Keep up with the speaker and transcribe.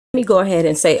me go ahead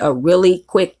and say a really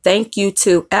quick thank you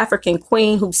to African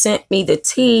Queen who sent me the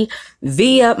tea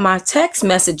via my text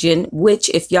messaging, which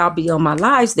if y'all be on my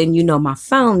lives, then you know my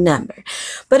phone number.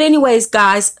 But anyways,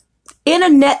 guys,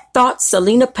 internet thought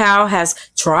Celina Powell has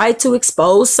tried to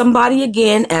expose somebody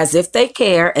again as if they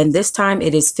care, and this time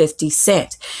it is 50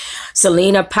 Cent.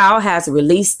 Celina Powell has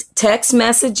released text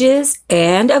messages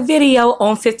and a video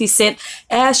on 50 Cent,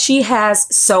 as she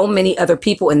has so many other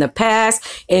people in the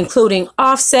past, including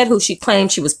Offset, who she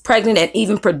claimed she was pregnant and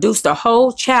even produced a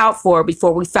whole child for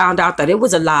before we found out that it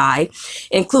was a lie,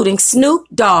 including Snoop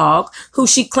Dogg, who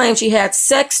she claimed she had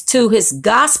sex to his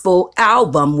gospel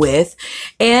album with,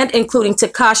 and including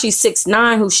Tekashi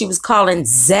 6ix9ine, who she was calling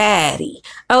Zaddy.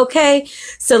 Okay,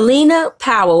 Celina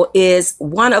Powell is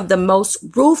one of the most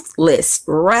ruthless,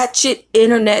 ratchet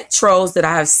internet trolls that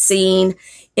I have seen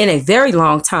in a very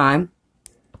long time.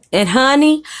 And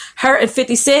honey, her and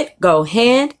 50 Cent go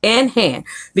hand in hand,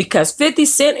 because 50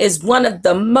 Cent is one of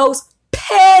the most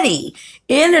petty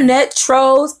internet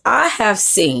trolls I have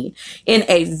seen in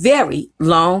a very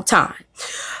long time.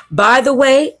 By the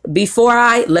way, before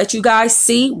I let you guys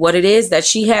see what it is that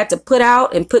she had to put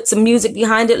out and put some music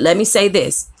behind it, let me say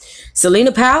this.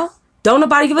 Celina Powell, don't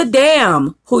nobody give a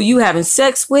damn who you having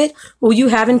sex with, who you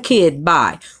having kid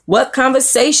by, what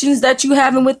conversations that you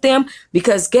having with them,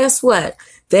 because guess what?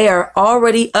 They are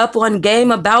already up on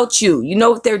game about you. You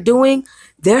know what they're doing?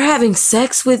 They're having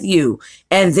sex with you,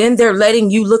 and then they're letting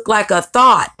you look like a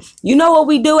thought. You know what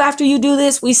we do after you do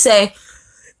this? We say,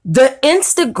 the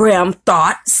Instagram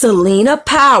thought Celina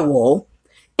Powell,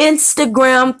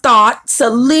 Instagram thought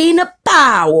Celina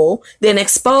Powell, then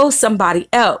expose somebody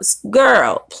else.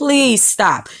 Girl, please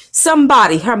stop.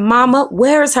 Somebody, her mama,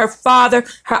 where is her father,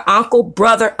 her uncle,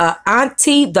 brother,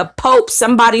 auntie, the Pope,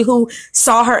 somebody who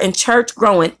saw her in church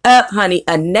growing up, honey,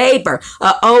 a neighbor,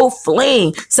 a old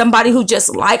fling, somebody who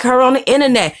just liked her on the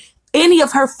internet, any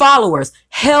of her followers.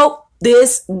 Help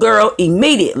this girl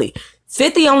immediately.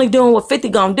 50 only doing what 50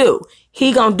 gonna do.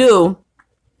 He gonna do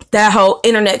that whole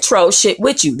internet troll shit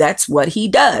with you. That's what he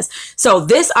does. So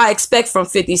this I expect from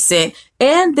 50 Cent,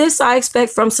 and this I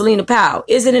expect from Celina Powell.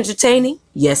 Is it entertaining?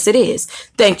 Yes, it is.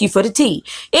 Thank you for the tea.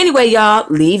 Anyway, y'all,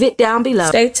 leave it down below.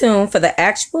 Stay tuned for the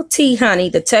actual tea, honey,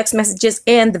 the text messages,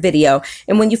 and the video.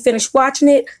 And when you finish watching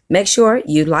it, make sure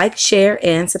you like, share,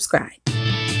 and subscribe.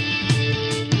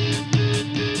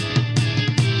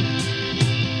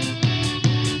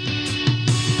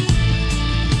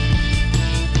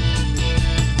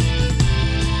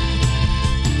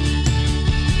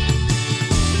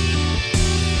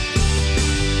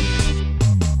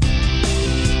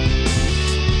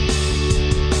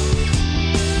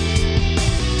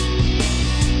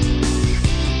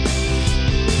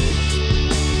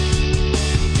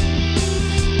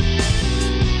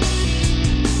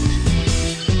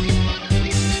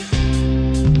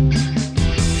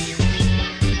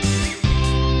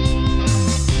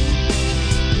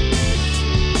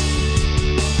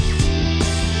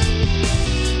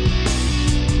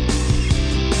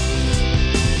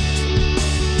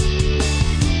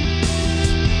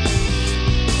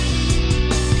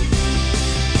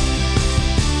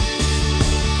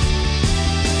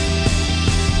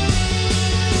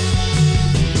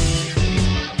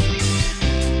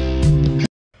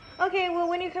 Okay, well,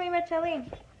 when are you coming back to LA?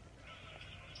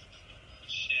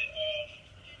 Shit,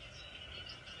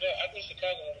 yeah, I go to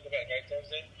Chicago when we go back, right,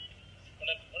 Thursday? When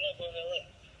I go to LA.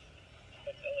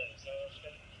 Back to LA, so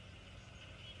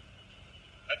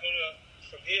I go to,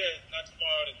 from here, not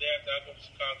tomorrow, the day after, I go to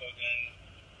Chicago, then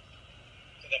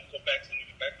I go back to New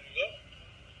York.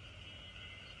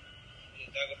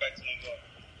 Yeah, I go back to New York.